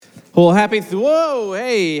Well, happy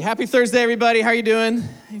Thursday, everybody. How are you doing?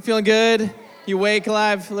 You feeling good? You awake,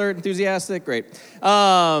 alive, alert, enthusiastic? Great.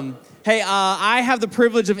 I have the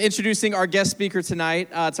privilege of introducing our guest speaker tonight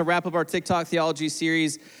to wrap up our TikTok theology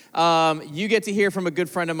series. You get to hear from a good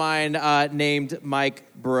friend of mine named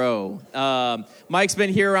Mike Breaux. Mike's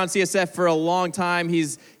been here around CSF for a long time.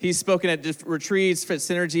 He's spoken at retreats, Fit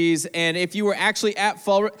Synergies, and if you were actually at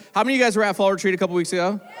Fall, how many of you guys were at Fall Retreat a couple weeks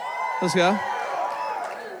ago? Let's go.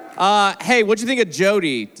 Hey, what'd you think of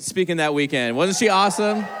Jody speaking that weekend? Wasn't she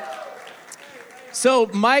awesome? So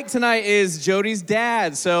Mike tonight is Jody's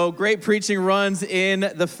dad, so great preaching runs in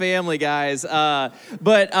the family, guys.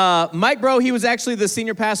 But Mike Breaux, he was actually the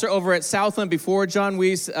senior pastor over at Southland before John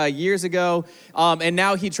Weiss years ago, and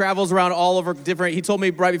now he travels around all over different, he told me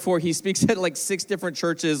right before, he speaks at like 6 different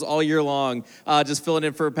churches all year long, just filling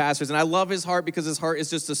in for pastors. And I love his heart because his heart is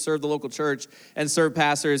just to serve the local church and serve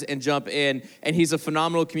pastors and jump in. And he's a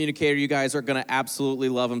phenomenal communicator. You guys are going to absolutely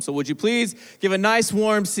love him. So would you please give a nice,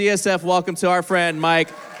 warm CSF welcome to our friend, Mike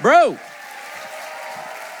Breaux.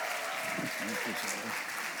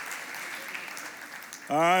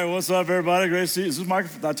 All right, what's up, everybody? Great to see you. Is this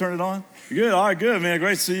microphone? Did I turn it on? Good. All right, good, man.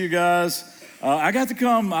 Great to see you guys. I got to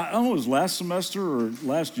come, I don't know, it was last semester or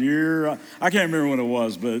last year. I can't remember when it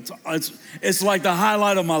was, but it's like the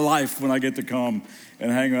highlight of my life when I get to come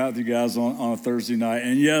and hang out with you guys on a Thursday night.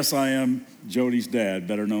 And yes, I am Jody's dad,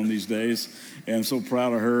 better known these days. And I'm so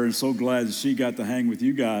proud of her and so glad that she got to hang with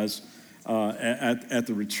you guys at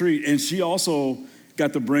the retreat. And she also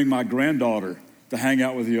got to bring my granddaughter to hang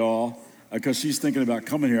out with y'all because she's thinking about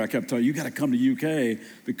coming here. I kept telling her, you got to come to UK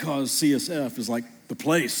because CSF is like the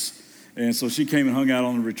place. And so she came and hung out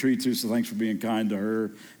on the retreat too, so thanks for being kind to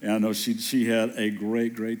her. And I know she had a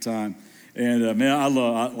great time. And man,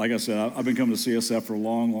 like I said, I've been coming to CSF for a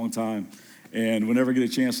long time. And whenever I get a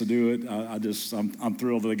chance to do it, I'm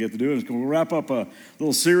thrilled that I get to do it. We'll wrap up a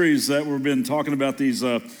little series that we've been talking about, these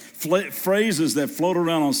phrases that float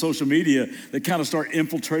around on social media that kind of start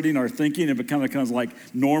infiltrating our thinking and become kind of like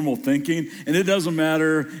normal thinking. And it doesn't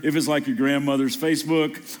matter if it's like your grandmother's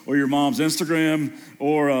Facebook or your mom's Instagram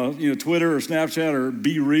or Twitter or Snapchat or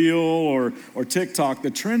Be Real or TikTok.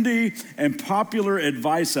 The trendy and popular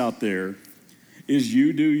advice out there is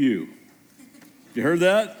you do you. You heard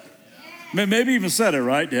that? Maybe even said it,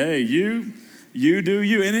 right? Hey, you do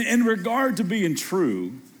you. And in regard to being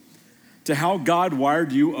true to how God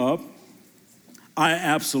wired you up, I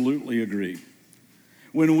absolutely agree.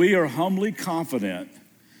 When we are humbly confident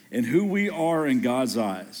in who we are in God's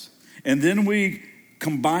eyes, and then we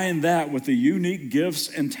combine that with the unique gifts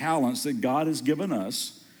and talents that God has given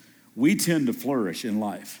us, we tend to flourish in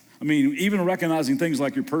life. I mean, even recognizing things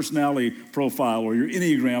like your personality profile or your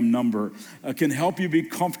Enneagram number can help you be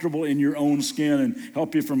comfortable in your own skin and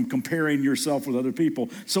help you from comparing yourself with other people.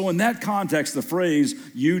 So in that context, the phrase,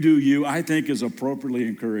 you do you, I think is appropriately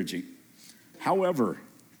encouraging. However,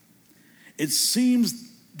 it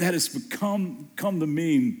seems that it's come to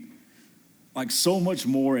mean like so much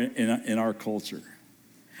more in our culture.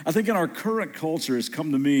 I think in our current culture, it's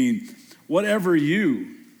come to mean whatever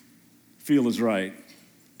you feel is right.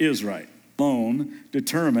 Alone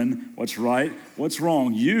determine what's right, what's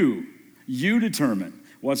wrong. You determine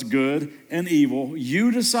what's good and evil. You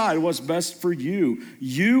decide what's best for you.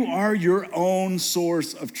 You are your own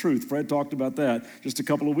source of truth. Fred talked about that just a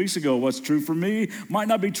couple of weeks ago. What's true for me might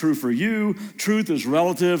not be true for you. Truth is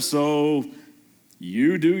relative, so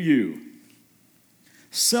you do you.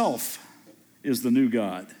 Self is the new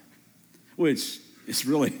God, which is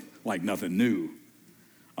really like nothing new.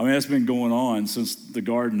 I mean, that's been going on since the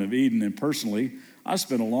Garden of Eden, and personally, I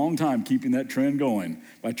spent a long time keeping that trend going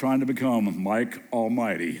by trying to become Mike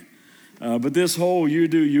Almighty. But this whole you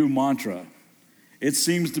do you mantra, it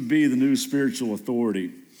seems to be the new spiritual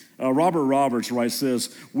authority. Robert Roberts writes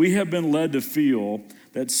this, we have been led to feel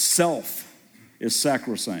that self is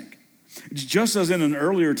sacrosanct. Just as in an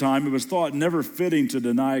earlier time, it was thought never fitting to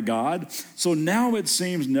deny God, so now it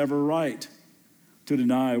seems never right to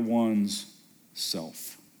deny one's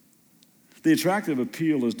self. The attractive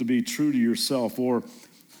appeal is to be true to yourself or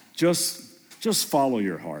just follow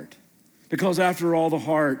your heart. Because after all, the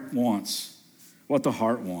heart wants what the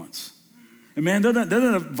heart wants. And man, doesn't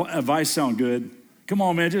that advice sound good? Come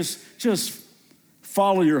on, man, just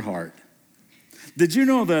follow your heart. Did you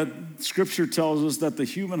know that Scripture tells us that the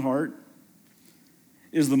human heart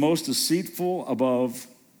is the most deceitful above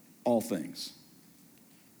all things?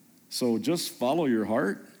 So just follow your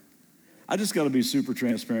heart. I just got to be super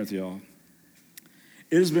transparent with y'all.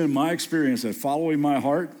 It has been my experience that following my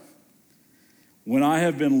heart, when I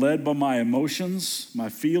have been led by my emotions, my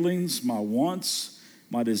feelings, my wants,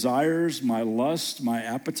 my desires, my lust, my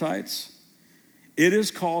appetites, it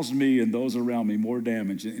has caused me and those around me more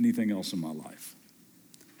damage than anything else in my life.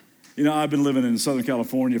 You know, I've been living in Southern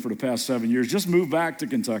California for the past 7 years. Just moved back to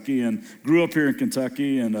Kentucky and grew up here in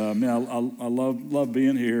Kentucky. And man, I love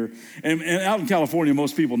being here. And out in California,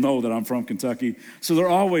 most people know that I'm from Kentucky. So they're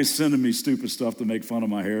always sending me stupid stuff to make fun of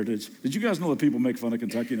my heritage. Did you guys know that people make fun of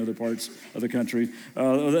Kentucky and other parts of the country?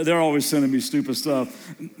 They're always sending me stupid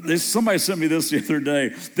stuff. Somebody sent me this the other day.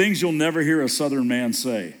 Things you'll never hear a Southern man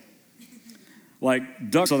say. Like,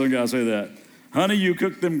 duck Southern guys say that. Honey, you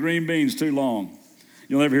cooked them green beans too long.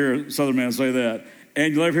 You'll never hear a Southern man say that.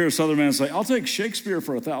 And you'll never hear a Southern man say, I'll take Shakespeare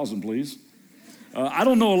for 1,000, please. I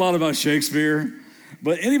don't know a lot about Shakespeare,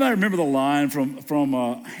 but anybody remember the line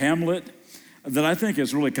from Hamlet that I think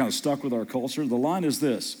has really kind of stuck with our culture? The line is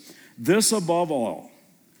this above all,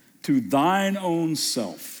 to thine own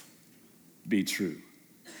self be true.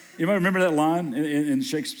 Anybody remember that line in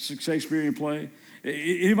Shakespearean play?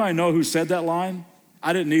 Anybody know who said that line?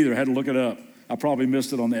 I didn't either. I had to look it up. I probably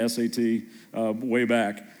missed it on the SAT way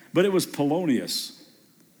back. But it was Polonius,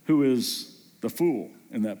 who is the fool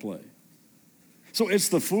in that play. So it's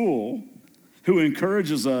the fool who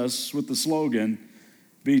encourages us with the slogan,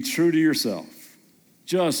 be true to yourself.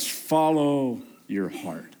 Just follow your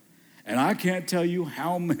heart. And I can't tell you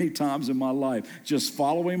how many times in my life, just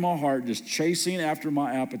following my heart, just chasing after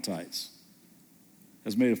my appetites,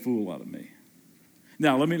 has made a fool out of me.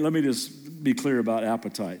 Now, let me just be clear about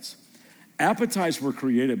appetites. Appetites were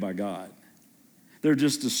created by God. They're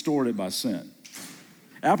just distorted by sin.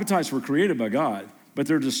 Appetites were created by God, but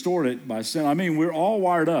they're distorted by sin. I mean, we're all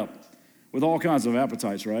wired up with all kinds of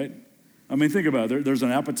appetites, right? I mean, think about it. There's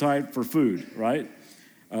an appetite for food, right?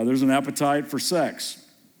 There's an appetite for sex.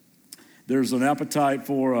 There's an appetite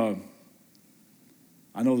for,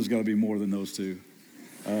 I know there's got to be more than those two.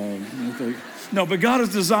 No, but God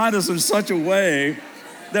has designed us in such a way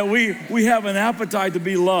that we have an appetite to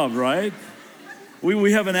be loved, right?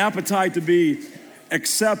 We have an appetite to be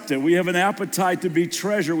accepted. We have an appetite to be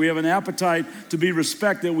treasured. We have an appetite to be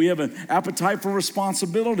respected. We have an appetite for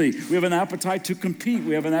responsibility. We have an appetite to compete.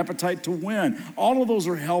 We have an appetite to win. All of those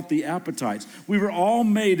are healthy appetites. We were all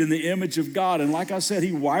made in the image of God. And like I said,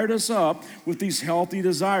 He wired us up with these healthy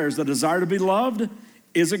desires. The desire to be loved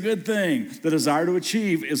is a good thing. The desire to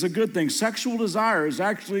achieve is a good thing. Sexual desire is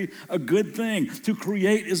actually a good thing. To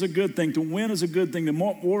create is a good thing. To win is a good thing.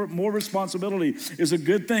 More responsibility is a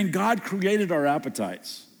good thing. God created our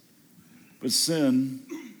appetites, but sin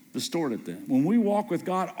distorted them. When we walk with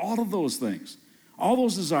God, all of those things, all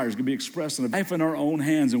those desires can be expressed in a life in our own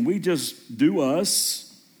hands, and we just do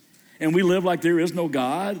us, and we live like there is no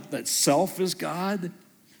God, that self is God.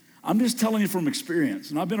 I'm just telling you from experience,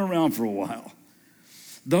 and I've been around for a while.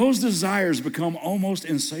 Those desires become almost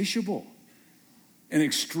insatiable and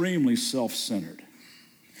extremely self-centered.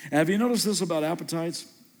 And have you noticed this about appetites?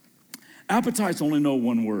 Appetites only know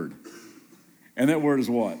one word, and that word is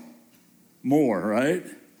what? More, right?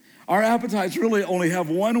 Our appetites really only have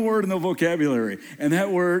one word in the vocabulary, and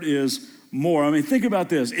that word is more. I mean, think about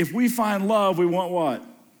this. If we find love, we want what?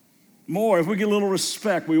 More. If we get a little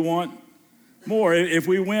respect, we want more. If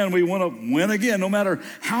we win, we want to win again. No matter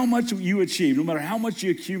how much you achieve, no matter how much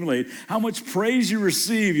you accumulate, how much praise you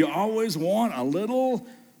receive, you always want a little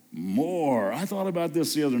more. I thought about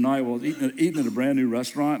this the other night while eating at a brand new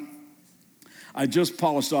restaurant. I just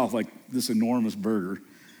polished off like this enormous burger,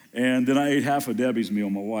 and then I ate half of Debbie's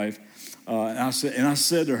meal, my wife. And I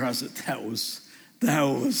said to her, that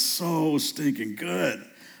was so stinking good.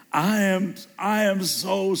 I am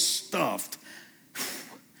so stuffed.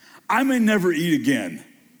 I may never eat again.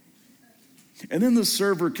 And then the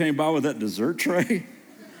server came by with that dessert tray.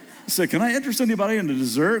 I said, can I interest anybody in the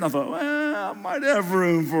dessert? And I thought, well, I might have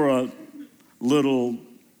room for a little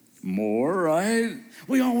more, right?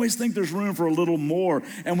 We always think there's room for a little more.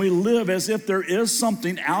 And we live as if there is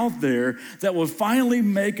something out there that will finally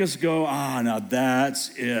make us go, now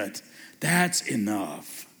that's it. That's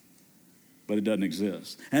enough. But it doesn't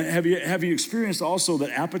exist. And have you experienced also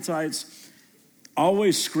that appetites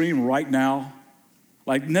always scream right now?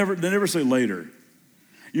 Like they never say later.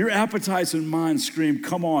 Your appetites and minds scream,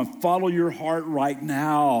 come on, follow your heart right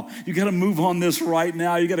now. You got to move on this right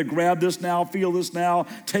now. You got to grab this now, feel this now,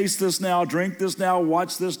 taste this now, drink this now,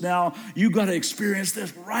 watch this now. You got to experience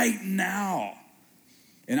this right now.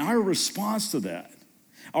 And our response to that,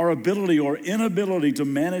 our ability or inability to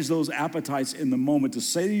manage those appetites in the moment, to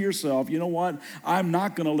say to yourself, you know what, I'm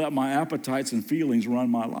not going to let my appetites and feelings run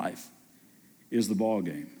my life, is the ball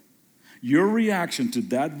game. Your reaction to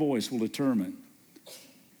that voice will determine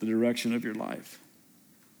the direction of your life.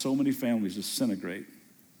 So many families disintegrate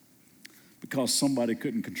because somebody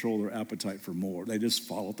couldn't control their appetite for more. They just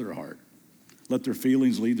followed their heart, let their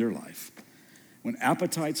feelings lead their life. When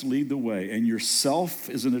appetites lead the way and yourself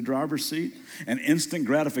is in the driver's seat and instant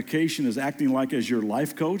gratification is acting like as your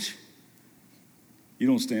life coach, you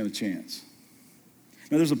don't stand a chance.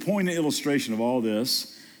 Now, there's a poignant illustration of all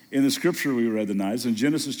this in the scripture we read tonight. It's in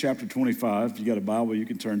Genesis chapter 25. If you got a Bible, you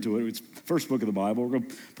can turn to it. It's the first book of the Bible. We're going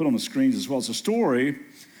to put it on the screens as well. It's a story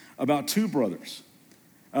about two brothers.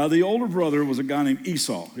 The older brother was a guy named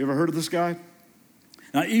Esau. You ever heard of this guy?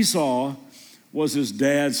 Now, Esau was his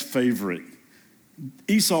dad's favorite.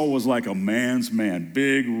 Esau was like a man's man,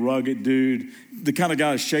 big, rugged dude, the kind of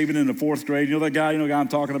guy shaving in the fourth grade. You know that guy? You know the guy I'm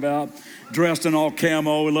talking about? Dressed in all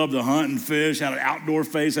camo. He loved to hunt and fish, had an outdoor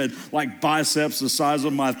face, had like biceps the size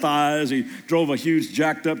of my thighs. He drove a huge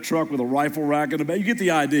jacked up truck with a rifle rack in the back. You get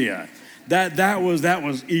the idea. That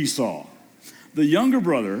was Esau. The younger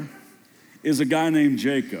brother is a guy named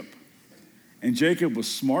Jacob. And Jacob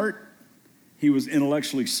was smart. He was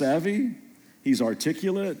intellectually savvy. He's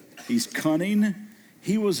articulate. He's cunning.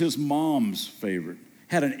 He was his mom's favorite.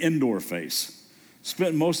 Had an indoor face.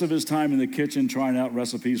 Spent most of his time in the kitchen trying out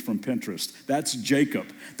recipes from Pinterest. That's Jacob.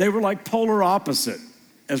 They were like polar opposite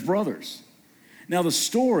as brothers. Now the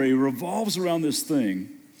story revolves around this thing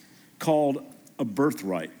called a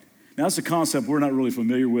birthright. Now, that's a concept we're not really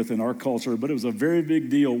familiar with in our culture, but it was a very big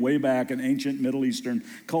deal way back in ancient Middle Eastern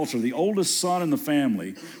culture. The oldest son in the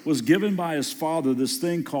family was given by his father this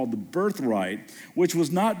thing called the birthright, which was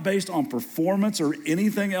not based on performance or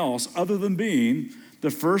anything else other than being the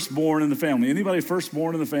firstborn in the family. Anybody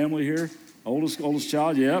firstborn in the family here? Oldest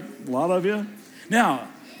child? Yep, a lot of you. Now,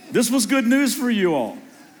 this was good news for you all.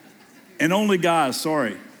 And only guys,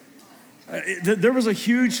 sorry. There was a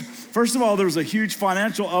huge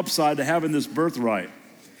financial upside to having this birthright.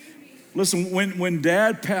 Listen, when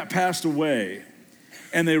dad passed away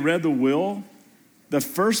and they read the will, the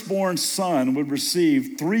firstborn son would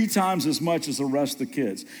receive 3 times as much as the rest of the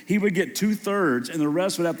kids. He would get 2/3 and the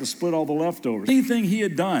rest would have to split all the leftovers. Anything he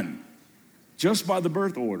had done just by the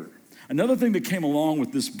birth order. Another thing that came along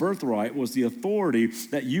with this birthright was the authority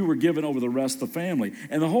that you were given over the rest of the family.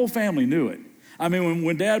 And the whole family knew it. I mean,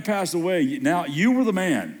 when dad passed away, now you were the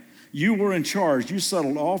man. You were in charge. You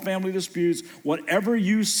settled all family disputes. Whatever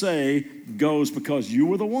you say goes because you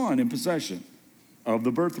were the one in possession of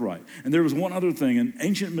the birthright. And there was one other thing. In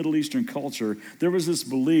ancient Middle Eastern culture, there was this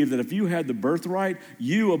belief that if you had the birthright,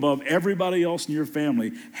 you, above everybody else in your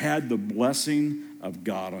family, had the blessing of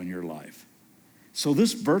God on your life. So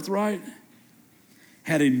this birthright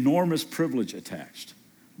had enormous privilege attached.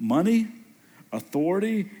 Money,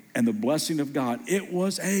 authority, and the blessing of God. It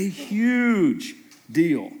was a huge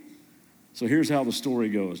deal. So here's how the story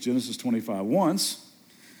goes. Genesis 25. Once,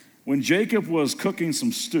 when Jacob was cooking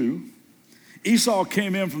some stew, Esau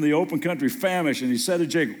came in from the open country famished, and he said to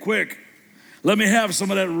Jacob, "Quick, let me have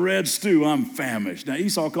some of that red stew. I'm famished." Now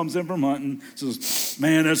Esau comes in from hunting, says,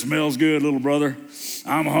 "Man, that smells good, little brother.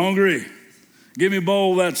 I'm hungry. Give me a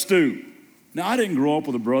bowl of that stew." Now I didn't grow up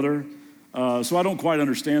with a brother, so I don't quite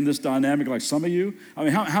understand this dynamic like some of you. I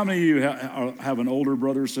mean, how many of you have an older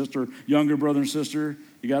brother or sister, younger brother and sister?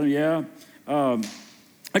 You got them? Yeah?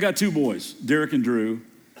 I got 2 boys, Derek and Drew,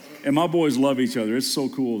 and my boys love each other. It's so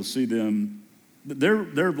cool to see them.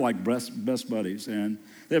 They're like best buddies, and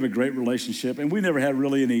they have a great relationship. And we never had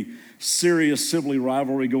really any serious sibling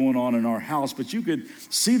rivalry going on in our house, but you could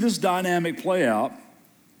see this dynamic play out.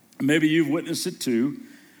 Maybe you've witnessed it too,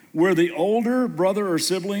 where the older brother or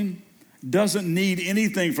sibling doesn't need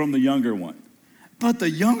anything from the younger one. But the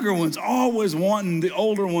younger one's always wanting the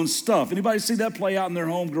older one's stuff. Anybody see that play out in their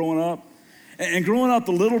home growing up? And growing up,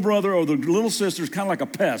 the little brother or the little sister is kind of like a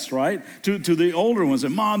pest, right? To the older ones.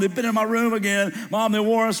 And Mom, they've been in my room again. Mom, they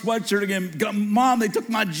wore a sweatshirt again. Mom, they took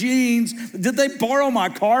my jeans. Did they borrow my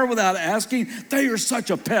car without asking? They are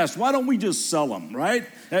such a pest. Why don't we just sell them, right?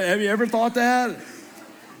 Have you ever thought that?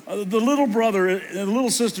 The little brother and the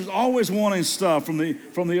little sister's always wanting stuff from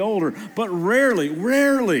the older, but rarely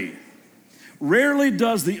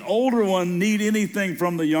does the older one need anything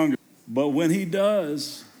from the younger. But when he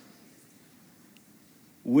does,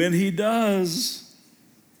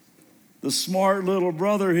 the smart little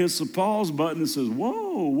brother hits the pause button and says,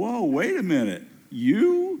 whoa, wait a minute.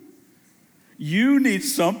 You need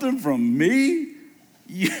something from me?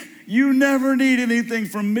 You never need anything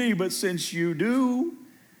from me, but since you do,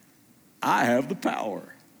 I have the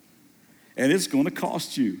power, and it's going to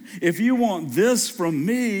cost you. If you want this from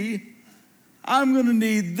me, I'm going to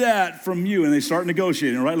need that from you. And they start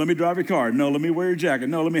negotiating, right? Let me drive your car. No, let me wear your jacket.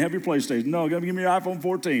 No, let me have your PlayStation. No, give me your iPhone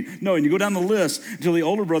 14. No, and you go down the list until the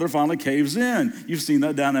older brother finally caves in. You've seen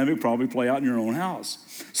that dynamic probably play out in your own house.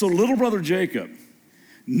 So little brother Jacob,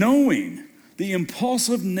 knowing the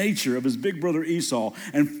impulsive nature of his big brother Esau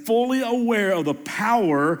and fully aware of the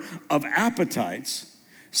power of appetites,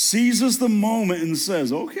 seizes the moment and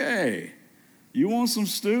says, okay, you want some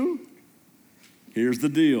stew? Here's the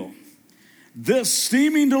deal. This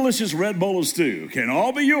steaming delicious red bowl of stew can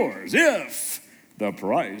all be yours if the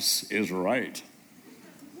price is right.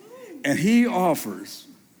 And he offers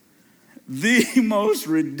the most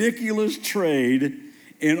ridiculous trade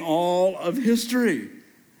in all of history.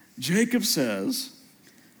 Jacob says,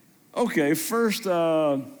 okay, first,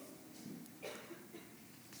 sell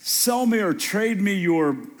me or trade me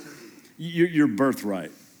your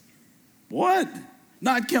birthright. What?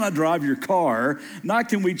 Not can I drive your car, not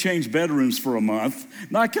can we change bedrooms for a month,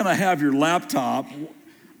 not can I have your laptop.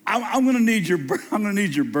 I'm gonna need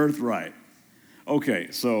your birthright. Okay,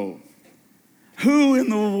 so who in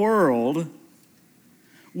the world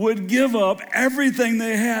would give up everything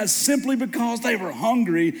they had simply because they were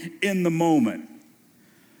hungry in the moment?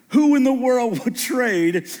 Who in the world would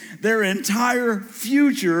trade their entire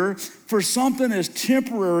future for something as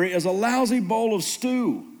temporary as a lousy bowl of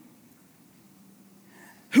stew?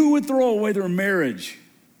 Who would throw away their marriage?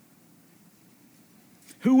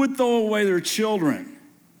 Who would throw away their children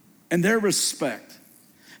and their respect?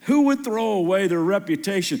 Who would throw away their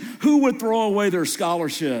reputation? Who would throw away their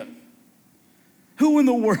scholarship? Who in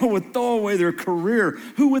the world would throw away their career?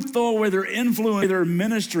 Who would throw away their influence, their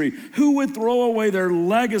ministry? Who would throw away their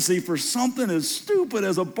legacy for something as stupid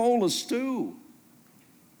as a bowl of stew?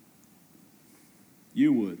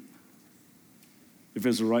 You would. If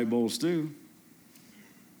it's the right bowl of stew,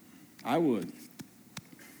 I would.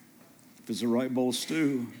 If it's the right bowl of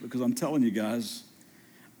stew, because I'm telling you guys,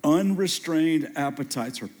 unrestrained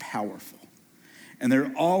appetites are powerful. And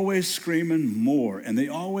they're always screaming more. And they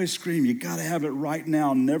always scream, you got to have it right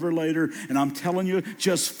now, never later. And I'm telling you,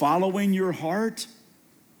 just following your heart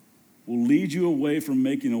will lead you away from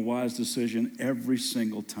making a wise decision every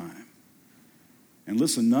single time. And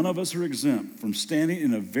listen, none of us are exempt from standing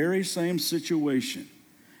in a very same situation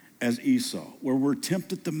as Esau, where we're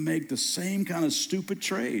tempted to make the same kind of stupid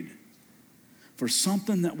trade for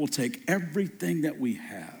something that will take everything that we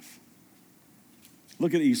have.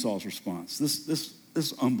 Look at Esau's response. This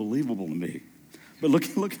is unbelievable to me. But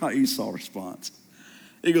look how Esau responds.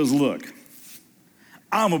 He goes, look,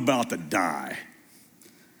 I'm about to die.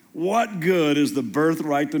 What good is the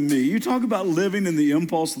birthright to me? You talk about living in the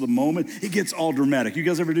impulse of the moment. He gets all dramatic. You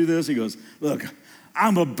guys ever do this? He goes, look,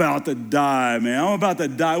 I'm about to die, man. I'm about to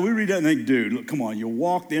die. We read that and think, dude, look, come on. You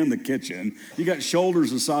walked in the kitchen. You got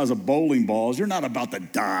shoulders the size of bowling balls. You're not about to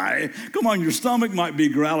die. Come on, your stomach might be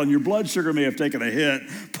growling. Your blood sugar may have taken a hit,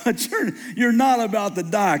 but you're not about to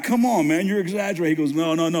die. Come on, man. You're exaggerating. He goes,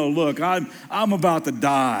 no. Look, I'm about to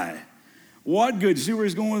die. What good? You see where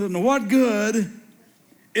he's going with it? Now, what good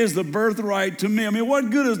is the birthright to me? I mean, what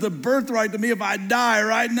good is the birthright to me if I die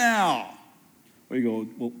right now? Well, you go,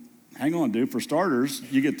 well, hang on, dude. For starters,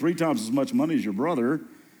 you get 3 times as much money as your brother,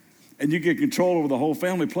 and you get control over the whole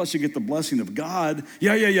family, plus you get the blessing of God.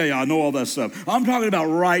 Yeah, I know all that stuff. I'm talking about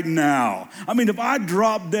right now. I mean, if I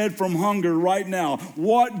drop dead from hunger right now,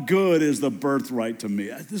 what good is the birthright to me?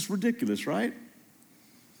 This is ridiculous, right?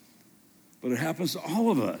 But it happens to all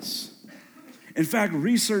of us. In fact,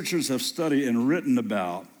 researchers have studied and written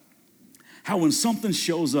about how when something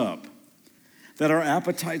shows up that our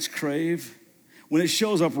appetites crave, when it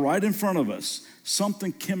shows up right in front of us,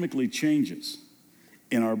 something chemically changes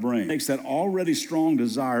in our brain. It makes that already strong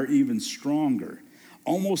desire even stronger,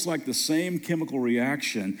 almost like the same chemical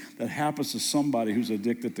reaction that happens to somebody who's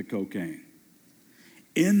addicted to cocaine.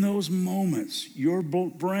 In those moments, your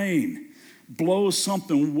brain blows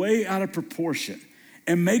something way out of proportion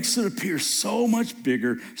and makes it appear so much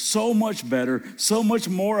bigger, so much better, so much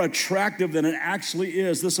more attractive than it actually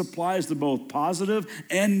is. This applies to both positive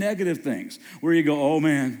and negative things, where you go, oh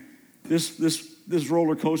man, this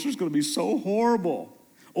roller coaster is going to be so horrible.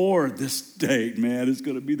 Or this date, man, is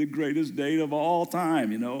going to be the greatest date of all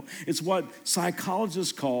time, you know. It's what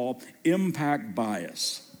psychologists call impact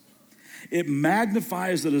bias. It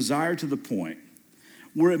magnifies the desire to the point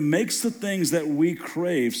where it makes the things that we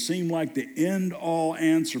crave seem like the end-all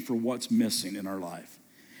answer for what's missing in our life.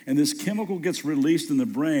 And this chemical gets released in the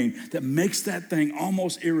brain that makes that thing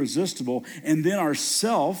almost irresistible, and then our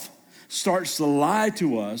self starts to lie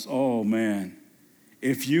to us, oh man,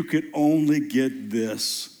 if you could only get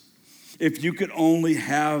this. If you could only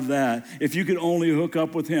have that, if you could only hook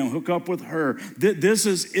up with him, hook up with her. This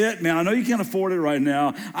is it, man. I know you can't afford it right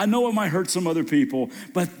now. I know it might hurt some other people,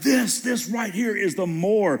 but this right here is the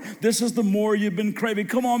more. This is the more you've been craving.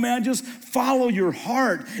 Come on, man, just follow your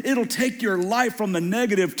heart. It'll take your life from the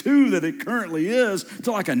 -2 that it currently is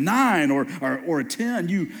to like a 9 or a 10.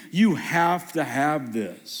 You have to have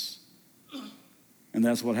this. And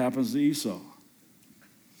that's what happens to Esau.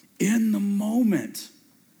 In the moment,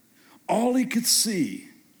 all he could see,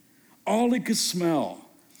 all he could smell,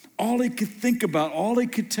 all he could think about, all he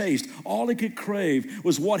could taste, all he could crave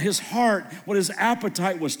was what his heart, what his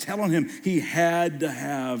appetite was telling him he had to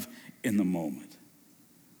have in the moment.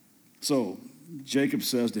 So Jacob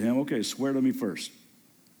says to him, okay, swear to me first.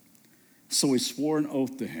 So he swore an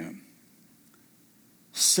oath to him,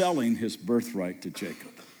 selling his birthright to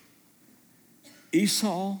Jacob.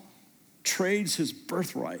 Esau trades his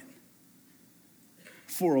birthright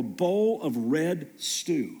for a bowl of red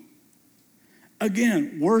stew.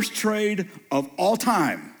 Again, worst trade of all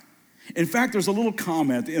time. In fact, there's a little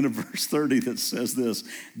comment at the end of verse 30 that says this: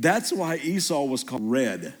 that's why Esau was called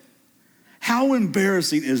red. How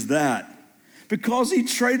embarrassing is that? Because he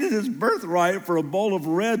traded his birthright for a bowl of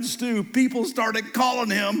red stew, people started calling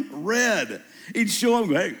him Red. He'd show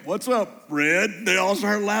them, hey, what's up, Red? They all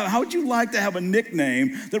started laughing. How would you like to have a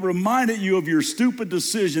nickname that reminded you of your stupid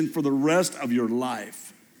decision for the rest of your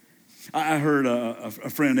life? I heard a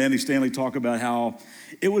friend, Andy Stanley, talk about how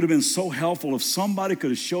it would have been so helpful if somebody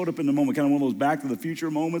could have showed up in the moment, kind of one of those Back to the Future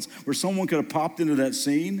moments, where someone could have popped into that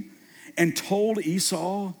scene and told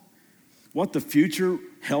Esau what the future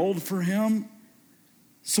held for him.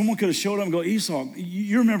 Someone could have showed up and go, Esau,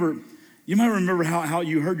 you might remember how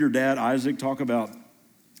you heard your dad, Isaac, talk about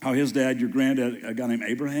how his dad, your granddad, a guy named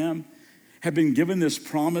Abraham, had been given this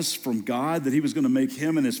promise from God that he was going to make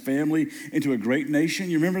him and his family into a great nation.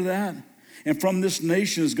 You remember that? And from this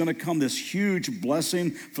nation is going to come this huge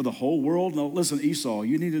blessing for the whole world. Now, listen, Esau,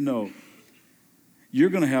 you need to know, you're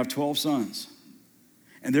going to have 12 sons,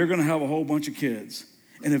 and they're going to have a whole bunch of kids.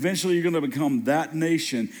 And eventually you're going to become that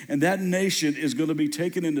nation, and that nation is going to be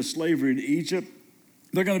taken into slavery in Egypt.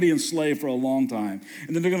 They're going to be enslaved for a long time.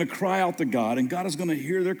 And then they're going to cry out to God, and God is going to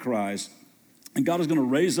hear their cries. And God is going to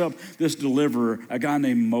raise up this deliverer, a guy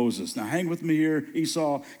named Moses. Now hang with me here,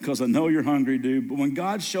 Esau, because I know you're hungry, dude. But when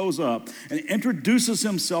God shows up and introduces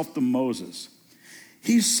himself to Moses,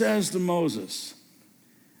 he says to Moses,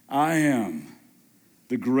 I am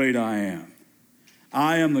the great I am.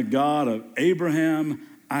 I am the God of Abraham,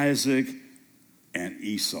 Isaac, and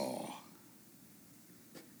Esau.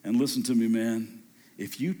 And listen to me, man.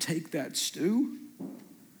 If you take that stew,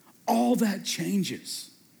 all that changes.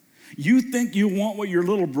 You think you want what your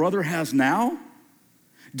little brother has now?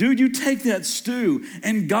 Dude, you take that stew,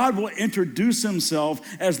 and God will introduce himself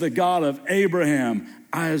as the God of Abraham,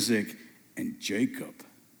 Isaac, and Jacob,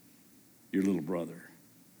 your little brother.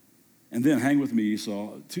 And then hang with me,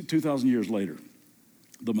 Esau, 2,000 years later,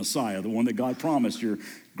 the Messiah, the one that God promised your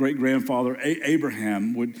great-grandfather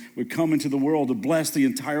Abraham would come into the world to bless the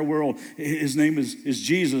entire world. His name is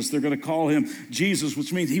Jesus. They're going to call him Jesus,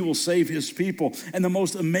 which means he will save his people. And the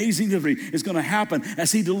most amazing delivery is going to happen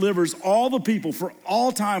as he delivers all the people for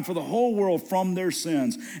all time, for the whole world, from their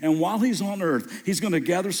sins. And while he's on earth, he's going to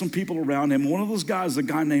gather some people around him. One of those guys is a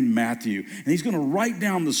guy named Matthew. And he's going to write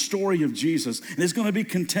down the story of Jesus. And it's going to be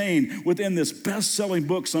contained within this best-selling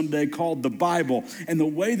book someday called the Bible. And the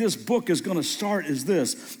way this book is going to start is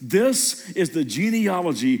this. This is the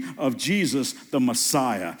genealogy of Jesus, the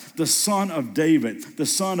Messiah, the son of David, the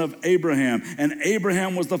son of Abraham. And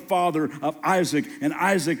Abraham was the father of Isaac, and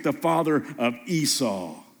Isaac the father of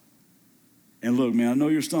Esau. And look, man, I know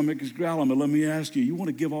your stomach is growling, but let me ask you, you want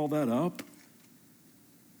to give all that up?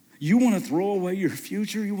 You want to throw away your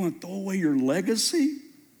future? You want to throw away your legacy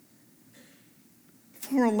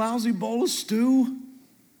for a lousy bowl of stew?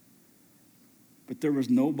 But there was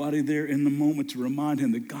nobody there in the moment to remind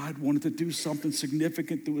him that God wanted to do something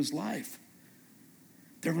significant through his life.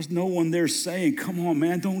 There was no one there saying, come on,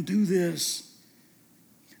 man, don't do this.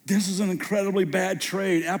 This is an incredibly bad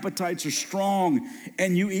trade. Appetites are strong,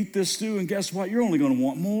 and you eat this stew, and guess what? You're only going to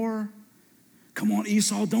want more. Come on,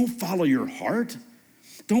 Esau, don't follow your heart.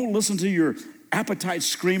 Don't listen to your appetite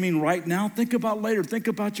screaming right now. Think about later. Think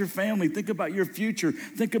about your family. Think about your future.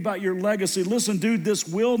 Think about your legacy. Listen, dude, this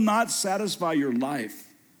will not satisfy your life.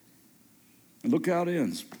 And look how it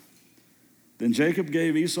ends. Then Jacob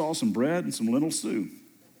gave Esau some bread and some lentil stew.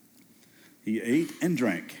 He ate and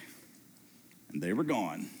drank, and they were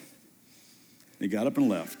gone. He got up and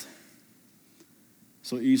left.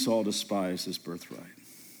 So Esau despised his birthright.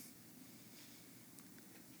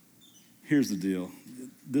 here's the deal.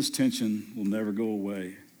 This tension will never go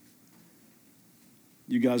away.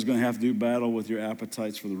 You guys are going to have to do battle with your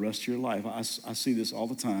appetites for the rest of your life. I see this all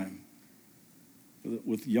the time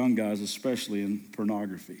with young guys, especially in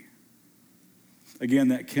pornography. Again,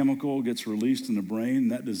 that chemical gets released in the brain,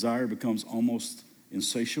 and that desire becomes almost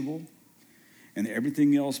insatiable, and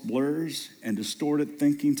everything else blurs, and distorted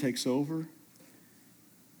thinking takes over,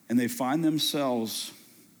 and they find themselves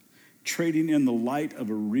trading in the light of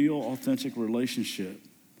a real, authentic relationship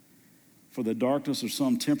for the darkness of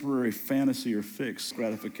some temporary fantasy or fixed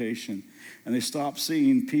gratification. And they stop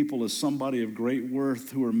seeing people as somebody of great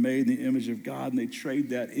worth who are made in the image of God, and they trade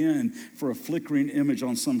that in for a flickering image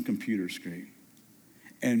on some computer screen.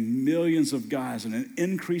 And millions of guys and an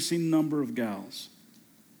increasing number of gals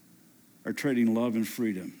are trading love and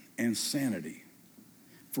freedom and sanity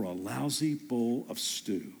for a lousy bowl of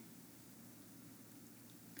stew.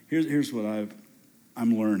 Here's what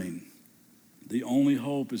I'm learning. The only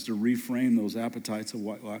hope is to reframe those appetites of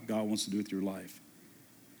what God wants to do with your life.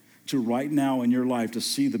 To right now in your life, to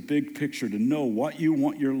see the big picture, to know what you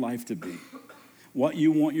want your life to be, what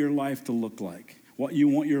you want your life to look like, what you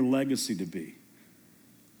want your legacy to be.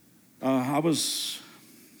 I was,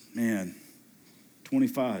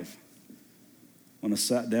 25 when I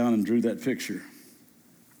sat down and drew that picture.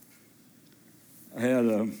 I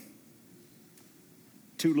had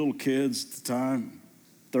 2 little kids at the time,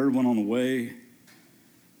 third one on the way.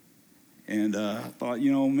 And I thought,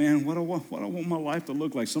 what I want my life to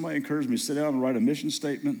look like. Somebody encouraged me to sit down and write a mission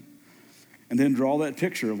statement and then draw that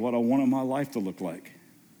picture of what I wanted my life to look like.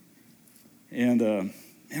 And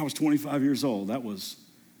I was 25 years old. That was,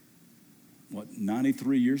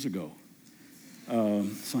 93 years ago.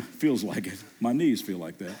 So it feels like it. My knees feel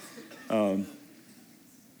like that.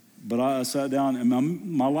 But I sat down, and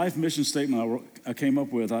my life mission statement I came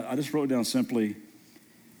up with, I just wrote down simply,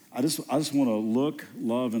 I just want to look,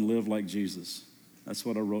 love, and live like Jesus. That's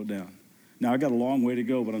what I wrote down. Now, I got a long way to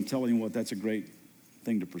go, but I'm telling you what, that's a great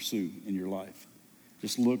thing to pursue in your life.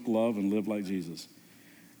 Just look, love, and live like Jesus.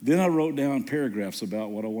 Then I wrote down paragraphs about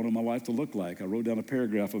what I wanted my life to look like. I wrote down a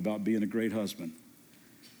paragraph about being a great husband.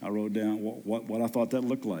 I wrote down what I thought that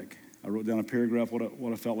looked like. I wrote down a paragraph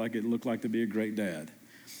what I felt like it looked like to be a great dad.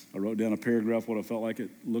 I wrote down a paragraph what I felt like it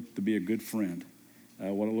looked to be a good friend,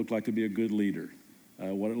 what it looked like to be a good leader,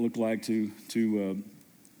 what it looked like to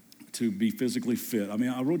be physically fit.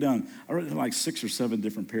 I wrote down like 6 or 7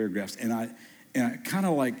 different paragraphs, and I kind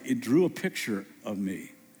of like it drew a picture of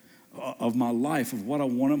me, of my life, of what I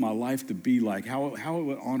wanted my life to be like, how it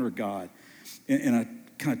would honor God, and I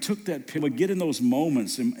kind of took that picture. I would get in those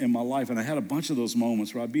moments in my life, and I had a bunch of those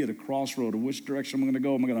moments where I'd be at a crossroad of which direction I'm going to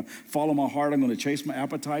go. Am I going to follow my heart? I'm going to chase my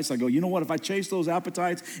appetites. I go, you know what? If I chase those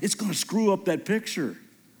appetites, it's going to screw up that picture.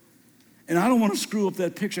 And I don't want to screw up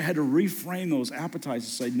that picture. I had to reframe those appetites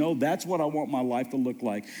and say, no, that's what I want my life to look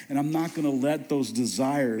like. And I'm not going to let those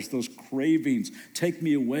desires, those cravings take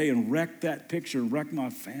me away and wreck that picture and wreck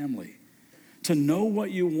my family. To know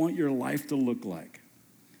what you want your life to look like.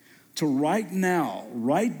 To right now,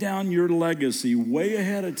 write down your legacy way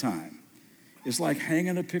ahead of time. It's like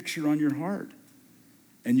hanging a picture on your heart.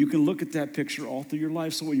 And you can look at that picture all through your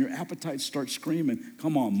life. So when your appetites start screaming,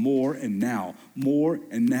 come on, more and now, more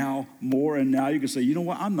and now, more and now, you can say, you know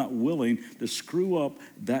what? I'm not willing to screw up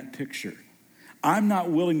that picture. I'm not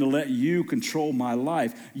willing to let you control my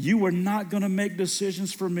life. You are not going to make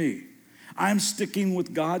decisions for me. I'm sticking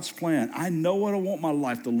with God's plan. I know what I want my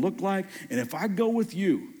life to look like. And if I go with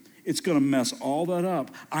you, it's going to mess all that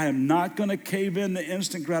up. I am not going to cave in to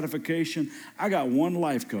instant gratification. I got one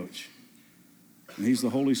life coach. And he's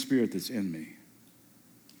the Holy Spirit that's in me.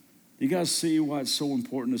 You guys see why it's so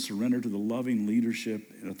important to surrender to the loving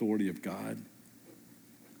leadership and authority of God?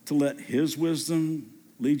 To let his wisdom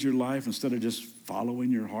lead your life instead of just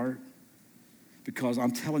following your heart? Because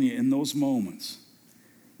I'm telling you, in those moments,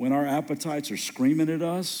 when our appetites are screaming at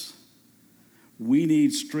us, we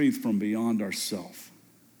need strength from beyond ourselves.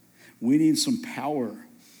 We need some power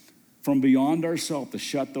from beyond ourselves to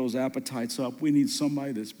shut those appetites up. We need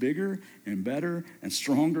somebody that's bigger and better and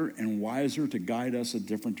stronger and wiser to guide us a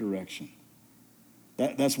different direction.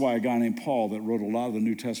 That's why a guy named Paul that wrote a lot of the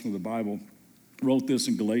New Testament of the Bible wrote this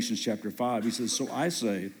in Galatians chapter 5. He says, so I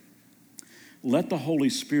say, let the Holy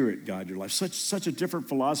Spirit guide your life. Such a different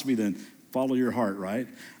philosophy than follow your heart, right?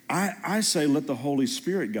 I say let the Holy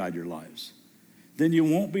Spirit guide your lives. Then you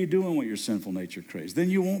won't be doing what your sinful nature craves. Then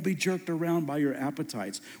you won't be jerked around by your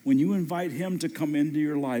appetites. When you invite him to come into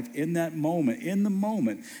your life in the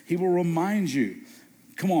moment, he will remind you,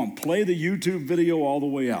 come on, play the YouTube video all the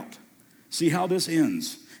way out. See how this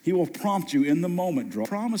ends. He will prompt you in the moment, draw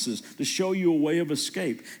promises to show you a way of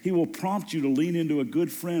escape. He will prompt you to lean into a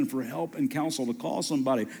good friend for help and counsel, to call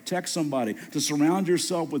somebody, text somebody, to surround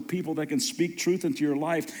yourself with people that can speak truth into your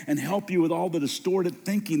life and help you with all the distorted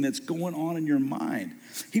thinking that's going on in your mind.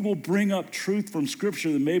 He will bring up truth from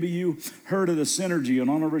Scripture that maybe you heard at a synergy and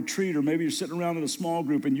on a retreat, or maybe you're sitting around in a small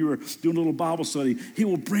group and you were doing a little Bible study. He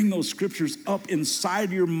will bring those Scriptures up inside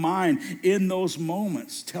your mind in those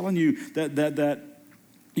moments, telling you that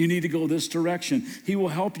you need to go this direction. He will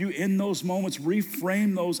help you in those moments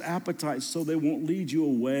reframe those appetites so they won't lead you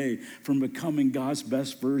away from becoming God's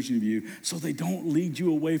best version of you, so they don't lead you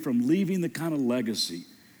away from leaving the kind of legacy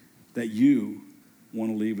that you want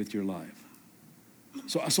to leave with your life.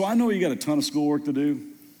 So I know you got a ton of schoolwork to do,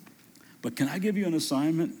 but can I give you an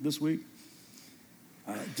assignment this week?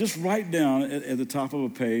 Just write down at the top of a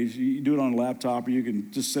page. You do it on a laptop, or you can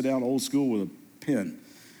just sit down old school with a pen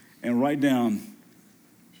and write down.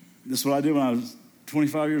 This is what I did when I was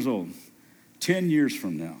 25 years old. 10 years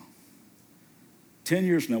from now. 10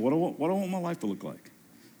 years from now, what do I want my life to look like?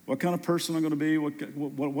 What kind of person I'm going to be? What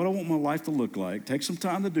I want my life to look like? Take some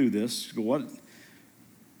time to do this. Go,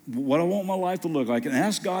 what I want my life to look like, and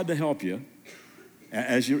ask God to help you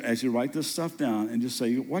as you write this stuff down, and just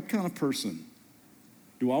say, what kind of person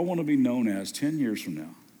do I want to be known as 10 years from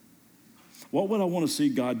now? What would I want to see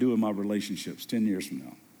God do in my relationships 10 years from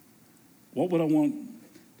now? What would I want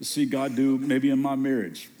to see God do maybe in my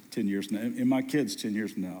marriage 10 years from now, in my kids 10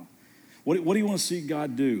 years from now? What do you want to see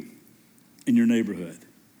God do in your neighborhood,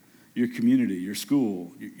 your community, your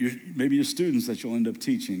school, maybe your students that you'll end up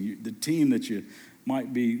teaching, the team that you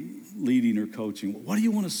might be leading or coaching? What do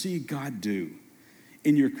you want to see God do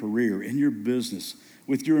in your career, in your business,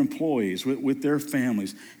 with your employees, with their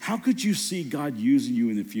families? How could you see God using you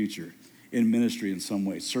in the future in ministry in some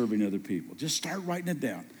way, serving other people? Just start writing it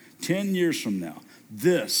down. 10 years from now,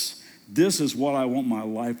 this is what I want my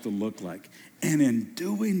life to look like. And in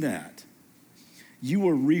doing that, you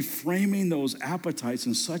are reframing those appetites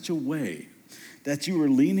in such a way that you are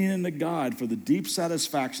leaning into God for the deep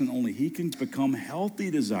satisfaction only He can become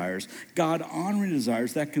healthy desires, God-honoring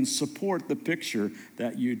desires that can support the picture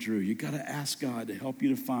that you drew. You got to ask God to help you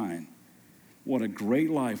define what a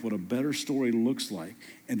great life, what a better story looks like,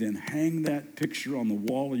 and then hang that picture on the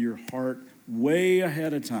wall of your heart way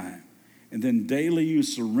ahead of time. And then daily you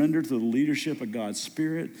surrender to the leadership of God's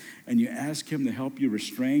Spirit, and you ask Him to help you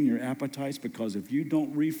restrain your appetites, because if you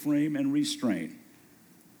don't reframe and restrain,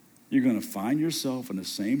 you're going to find yourself in the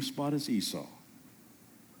same spot as Esau.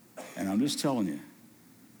 And I'm just telling you,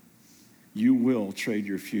 you will trade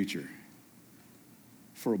your future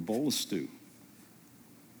for a bowl of stew.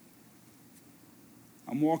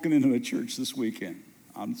 I'm walking into a church this weekend.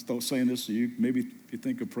 I'm still saying this to you. Maybe you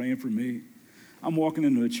think of praying for me. I'm walking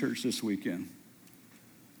into a church this weekend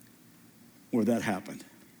where that happened.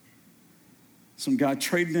 Some guy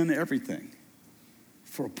trading in everything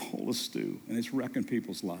for a bowl of stew, and it's wrecking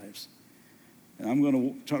people's lives. And I'm going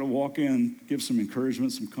to try to walk in, give some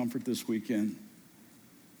encouragement, some comfort this weekend.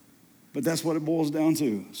 But that's what it boils down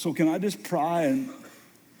to. So can I just pry and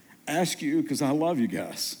ask you, because I love you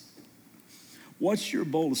guys, what's your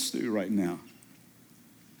bowl of stew right now?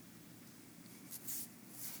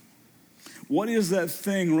 What is that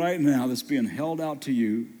thing right now that's being held out to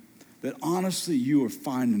you that honestly you are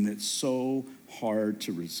finding it so hard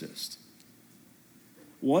to resist?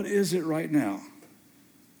 What is it right now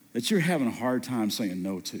that you're having a hard time saying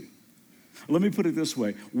no to? Let me put it this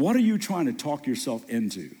way. What are you trying to talk yourself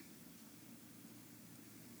into?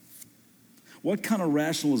 What kind of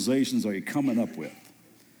rationalizations are you coming up with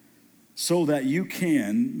so that you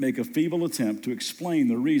can make a feeble attempt to explain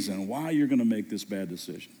the reason why you're going to make this bad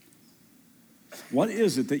decision? What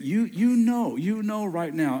is it that you know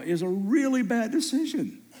right now is a really bad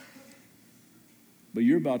decision, but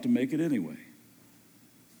you're about to make it anyway?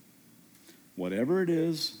 Whatever it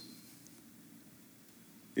is,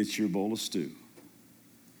 it's your bowl of stew.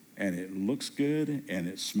 And it looks good, and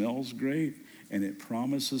it smells great, and it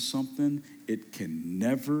promises something it can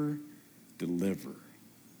never deliver.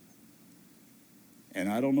 And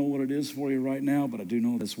I don't know what it is for you right now, but I do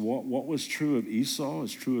know this. What was true of Esau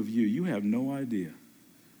is true of you. You have no idea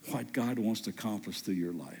what God wants to accomplish through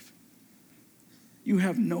your life. You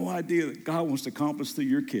have no idea that God wants to accomplish through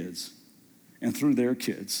your kids and through their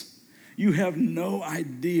kids. You have no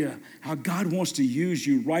idea how God wants to use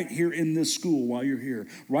you right here in this school while you're here,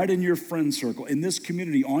 right in your friend circle, in this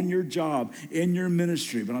community, on your job, in your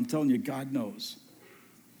ministry. But I'm telling you, God knows.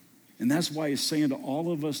 And that's why He's saying to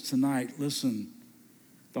all of us tonight, listen,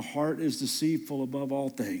 the heart is deceitful above all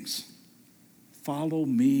things. Follow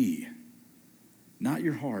me, not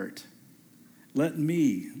your heart. Let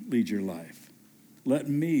me lead your life. Let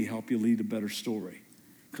me help you lead a better story.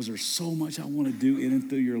 Because there's so much I want to do in and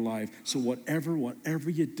through your life. So whatever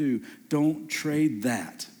you do, don't trade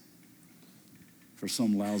that for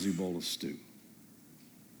some lousy bowl of stew.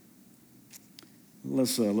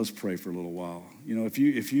 Let's pray for a little while. You know, if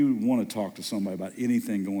you want to talk to somebody about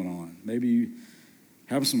anything going on, maybe you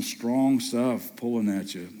have some strong stuff pulling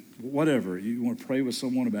at you, whatever. You want to pray with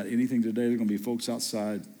someone about anything today, there are going to be folks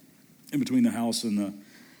outside in between the house and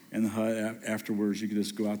the hut afterwards. You can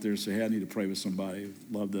just go out there and say, hey, I need to pray with somebody.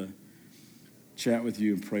 I'd love to chat with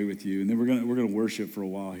you and pray with you. And then we're gonna worship for a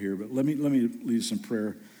while here. But let me lead us in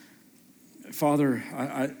prayer. Father,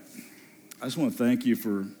 I just want to thank you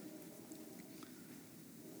for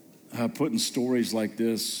putting stories like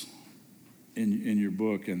this in your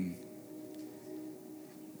book. And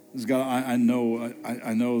God, I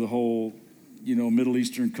know the whole, Middle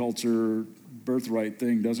Eastern culture birthright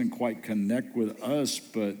thing doesn't quite connect with us,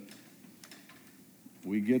 but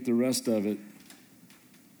we get the rest of it,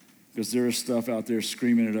 because there is stuff out there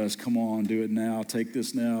screaming at us, come on, do it now, take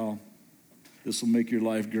this now, this will make your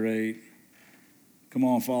life great, come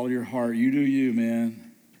on, follow your heart, you do you,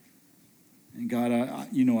 man. And God, I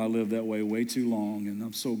lived that way too long, and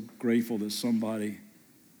I'm so grateful that somebody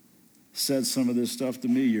said some of this stuff to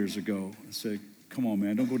me years ago and said, come on,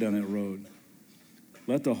 man, don't go down that road.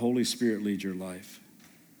 Let the Holy Spirit lead your life.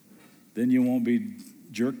 Then you won't be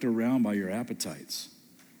jerked around by your appetites.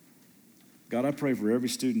 God, I pray for every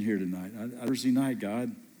student here tonight. Thursday night,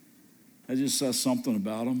 God, I just saw something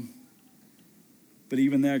about them. But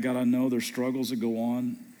even that, God, I know there's struggles that go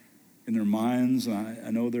on in their minds. I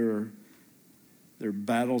know there are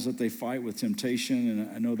battles that they fight with temptation,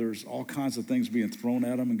 and I know there's all kinds of things being thrown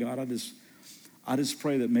at them. And God, I just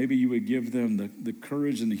pray that maybe you would give them the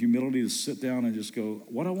courage and the humility to sit down and just go,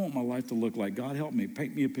 what I want my life to look like. God, help me.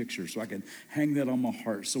 Paint me a picture so I can hang that on my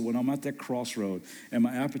heart. So when I'm at that crossroad and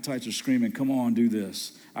my appetites are screaming, come on, do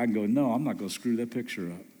this, I can go, no, I'm not going to screw that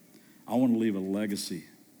picture up. I want to leave a legacy,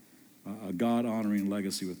 a God-honoring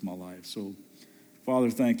legacy with my life. So, Father,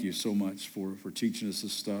 thank you so much for teaching us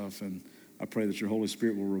this stuff. And I pray that your Holy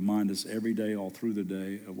Spirit will remind us every day, all through the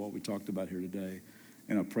day, of what we talked about here today.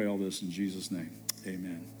 And I pray all this in Jesus' name.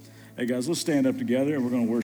 Amen. Hey, guys, let's stand up together, and we're going to worship.